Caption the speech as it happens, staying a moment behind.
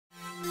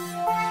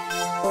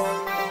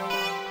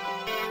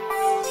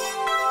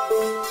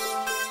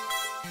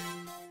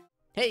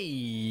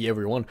Hey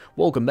everyone,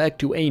 welcome back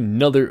to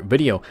another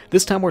video.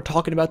 This time we're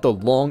talking about the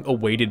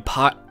long-awaited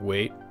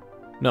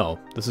no,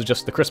 this is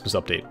just the Christmas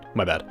update.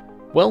 My bad.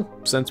 Well,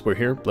 since we're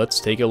here, let's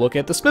take a look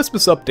at the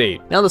Smissmas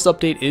update. Now this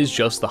update is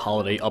just the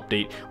holiday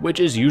update, which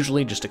is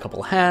usually just a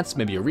couple hats,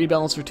 maybe a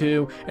rebalance or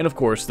two, and of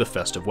course the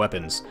festive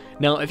weapons.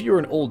 Now if you're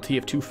an old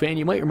TF2 fan,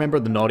 you might remember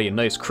the naughty and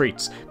nice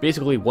crates.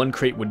 Basically one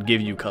crate would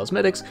give you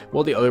cosmetics,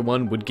 while the other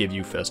one would give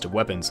you festive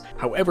weapons.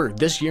 However,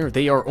 this year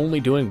they are only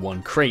doing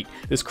one crate.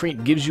 This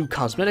crate gives you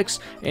cosmetics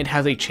and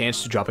has a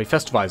chance to drop a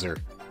festivizer.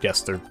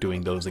 Yes, they're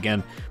doing those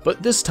again.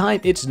 But this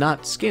time, it's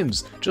not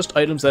skins, just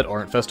items that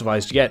aren't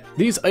festivized yet.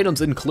 These items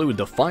include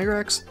the Fire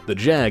Axe, the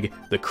Jag,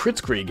 the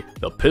Kritzkrieg,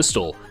 the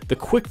Pistol, the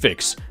Quick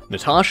Fix,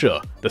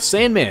 Natasha, the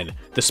Sandman,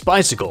 the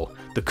Spicicle,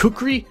 the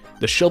Kukri,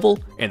 the Shovel,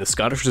 and the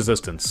Scottish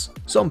Resistance.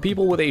 Some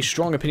people with a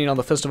strong opinion on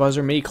the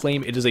festivizer may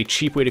claim it is a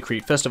cheap way to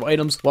create festive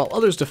items, while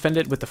others defend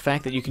it with the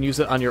fact that you can use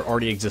it on your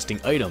already existing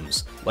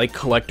items, like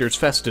collector's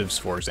festives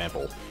for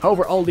example.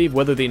 However, I'll leave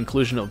whether the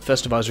inclusion of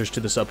festivizers to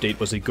this update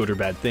was a good or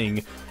bad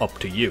thing up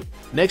to you.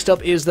 Next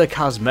up is the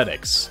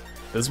cosmetics.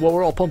 This is what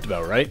we're all pumped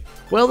about, right?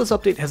 Well, this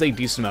update has a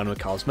decent amount of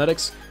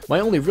cosmetics.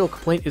 My only real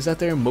complaint is that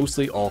they're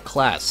mostly all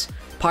class.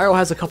 Pyro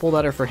has a couple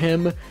that are for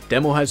him,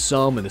 Demo has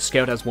some, and the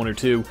Scout has one or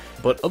two,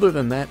 but other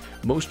than that,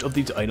 most of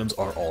these items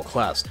are all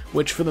class,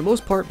 which for the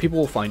most part people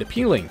will find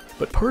appealing,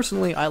 but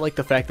personally I like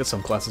the fact that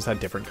some classes had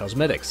different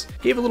cosmetics.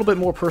 Gave a little bit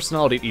more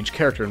personality to each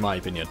character in my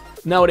opinion.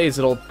 Nowadays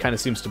it all kind of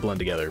seems to blend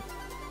together.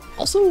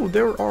 Also,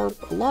 there are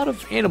a lot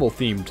of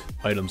animal-themed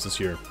items this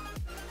year.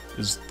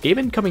 Is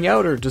Gaiman coming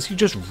out, or does he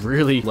just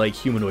really like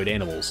humanoid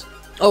animals?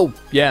 Oh,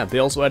 yeah, they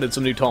also added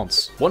some new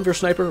taunts. One for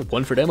Sniper,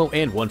 one for Demo,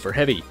 and one for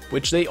Heavy,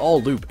 which they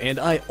all loop, and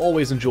I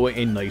always enjoy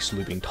a nice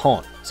looping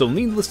taunt. So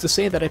needless to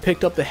say that I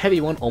picked up the Heavy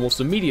one almost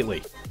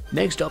immediately.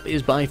 Next up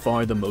is by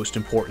far the most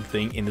important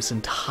thing in this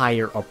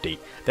entire update.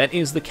 That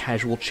is the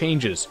casual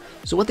changes.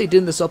 So what they did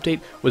in this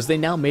update was they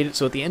now made it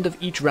so at the end of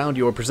each round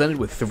you are presented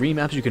with 3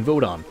 maps you can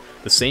vote on.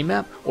 The same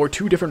map, or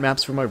 2 different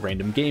maps from my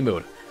random game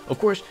mode. Of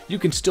course, you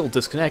can still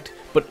disconnect,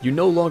 but you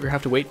no longer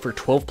have to wait for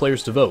 12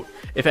 players to vote.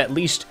 If at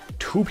least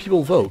 2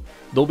 people vote,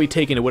 they'll be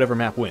taken to whatever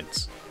map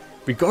wins.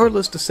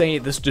 Regardless to say,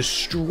 this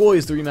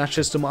destroys the rematch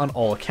system on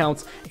all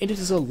accounts, and it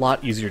is a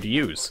lot easier to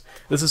use.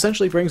 This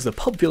essentially brings the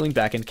pub feeling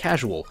back in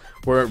casual,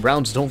 where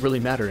rounds don't really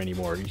matter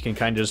anymore, you can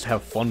kinda just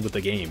have fun with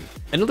the game.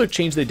 Another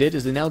change they did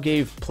is they now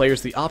gave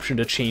players the option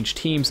to change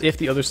teams if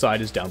the other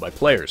side is down by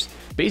players.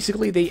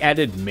 Basically, they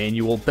added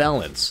manual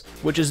balance,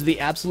 which is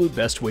the absolute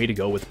best way to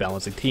go with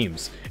balancing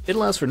teams. It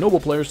allows for noble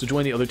players to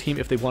join the other team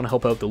if they want to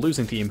help out the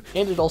losing team,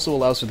 and it also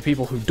allows for the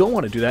people who don't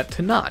want to do that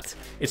to not.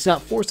 It's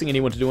not forcing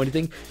anyone to do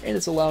anything, and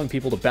it's allowing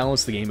people to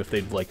balance the game if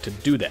they'd like to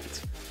do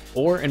that.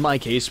 Or, in my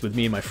case, with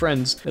me and my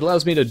friends, it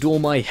allows me to duel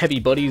my heavy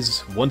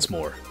buddies once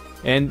more.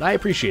 And I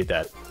appreciate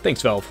that.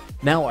 Thanks, Valve.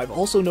 Now, I've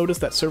also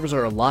noticed that servers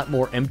are a lot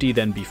more empty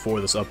than before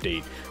this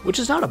update, which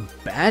is not a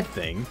bad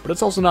thing, but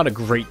it's also not a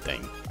great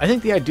thing. I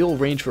think the ideal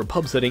range for a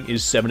pub setting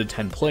is 7 to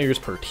 10 players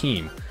per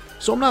team.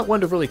 So I'm not one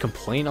to really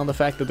complain on the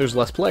fact that there's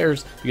less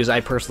players, because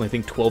I personally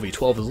think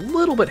 12v12 is a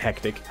little bit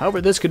hectic.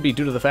 However, this could be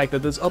due to the fact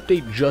that this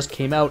update just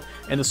came out,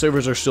 and the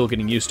servers are still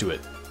getting used to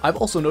it. I've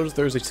also noticed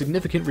there's a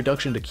significant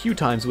reduction to queue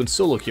times when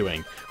solo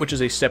queuing, which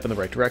is a step in the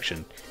right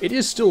direction. It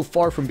is still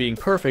far from being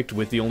perfect,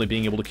 with the only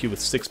being able to queue with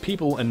 6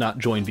 people and not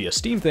join via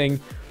Steam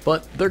thing,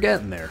 but they're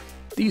getting there.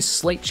 These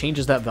slight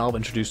changes that Valve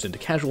introduced into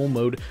casual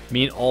mode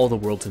mean all the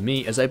world to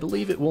me, as I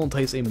believe it will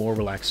entice a more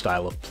relaxed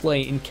style of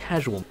play in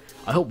casual.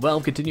 I hope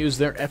Valve continues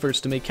their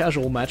efforts to make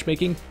casual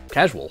matchmaking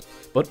casual,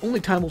 but only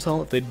time will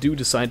tell if they do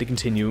decide to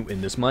continue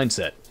in this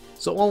mindset.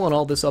 So all in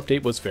all, this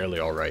update was fairly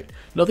alright.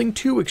 Nothing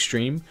too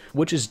extreme,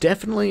 which is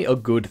definitely a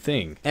good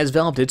thing, as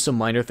Valve did some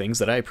minor things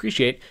that I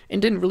appreciate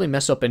and didn't really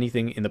mess up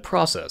anything in the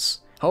process.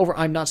 However,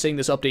 I'm not saying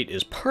this update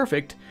is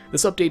perfect,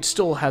 this update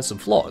still has some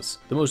flaws.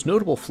 The most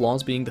notable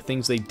flaws being the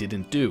things they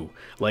didn't do,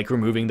 like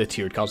removing the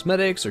tiered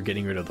cosmetics or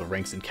getting rid of the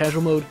ranks in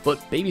casual mode,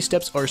 but baby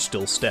steps are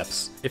still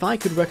steps. If I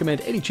could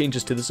recommend any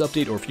changes to this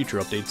update or future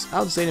updates,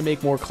 I would say to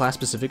make more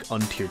class-specific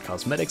untiered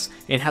cosmetics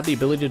and have the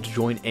ability to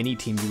join any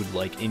team you would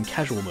like in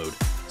casual mode,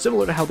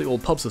 similar to how the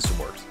old pub system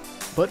works.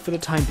 But for the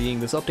time being,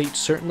 this update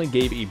certainly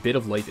gave a bit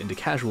of life into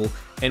casual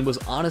and was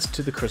honest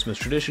to the Christmas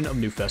tradition of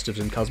new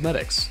festives and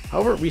cosmetics.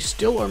 However, we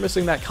still are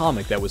missing that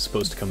comic that was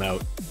supposed to come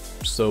out.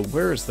 So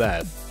where is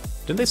that?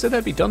 Didn't they say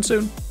that'd be done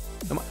soon?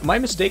 Am I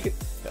mistaken?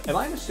 Am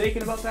I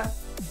mistaken about that?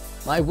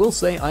 I will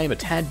say I am a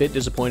tad bit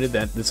disappointed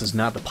that this is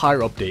not the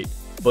Pyro update,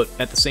 but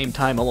at the same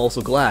time I'm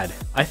also glad.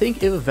 I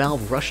think if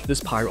Valve rushed this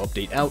Pyro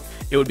update out,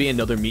 it would be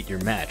another meet your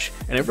match,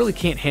 and I really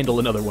can't handle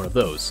another one of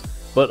those.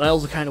 But I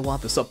also kind of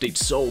want this update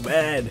so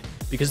bad,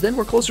 because then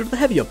we're closer to the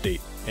Heavy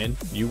update, and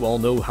you all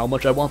know how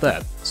much I want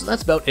that. So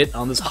that's about it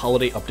on this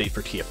holiday update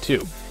for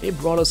TF2. It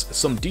brought us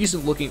some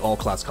decent looking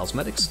all-class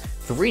cosmetics,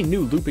 3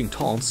 new looping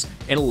taunts,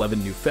 and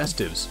 11 new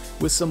festives,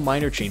 with some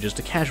minor changes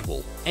to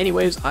casual.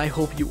 Anyways, I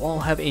hope you all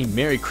have a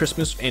Merry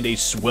Christmas and a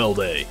swell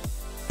day.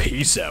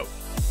 Peace out.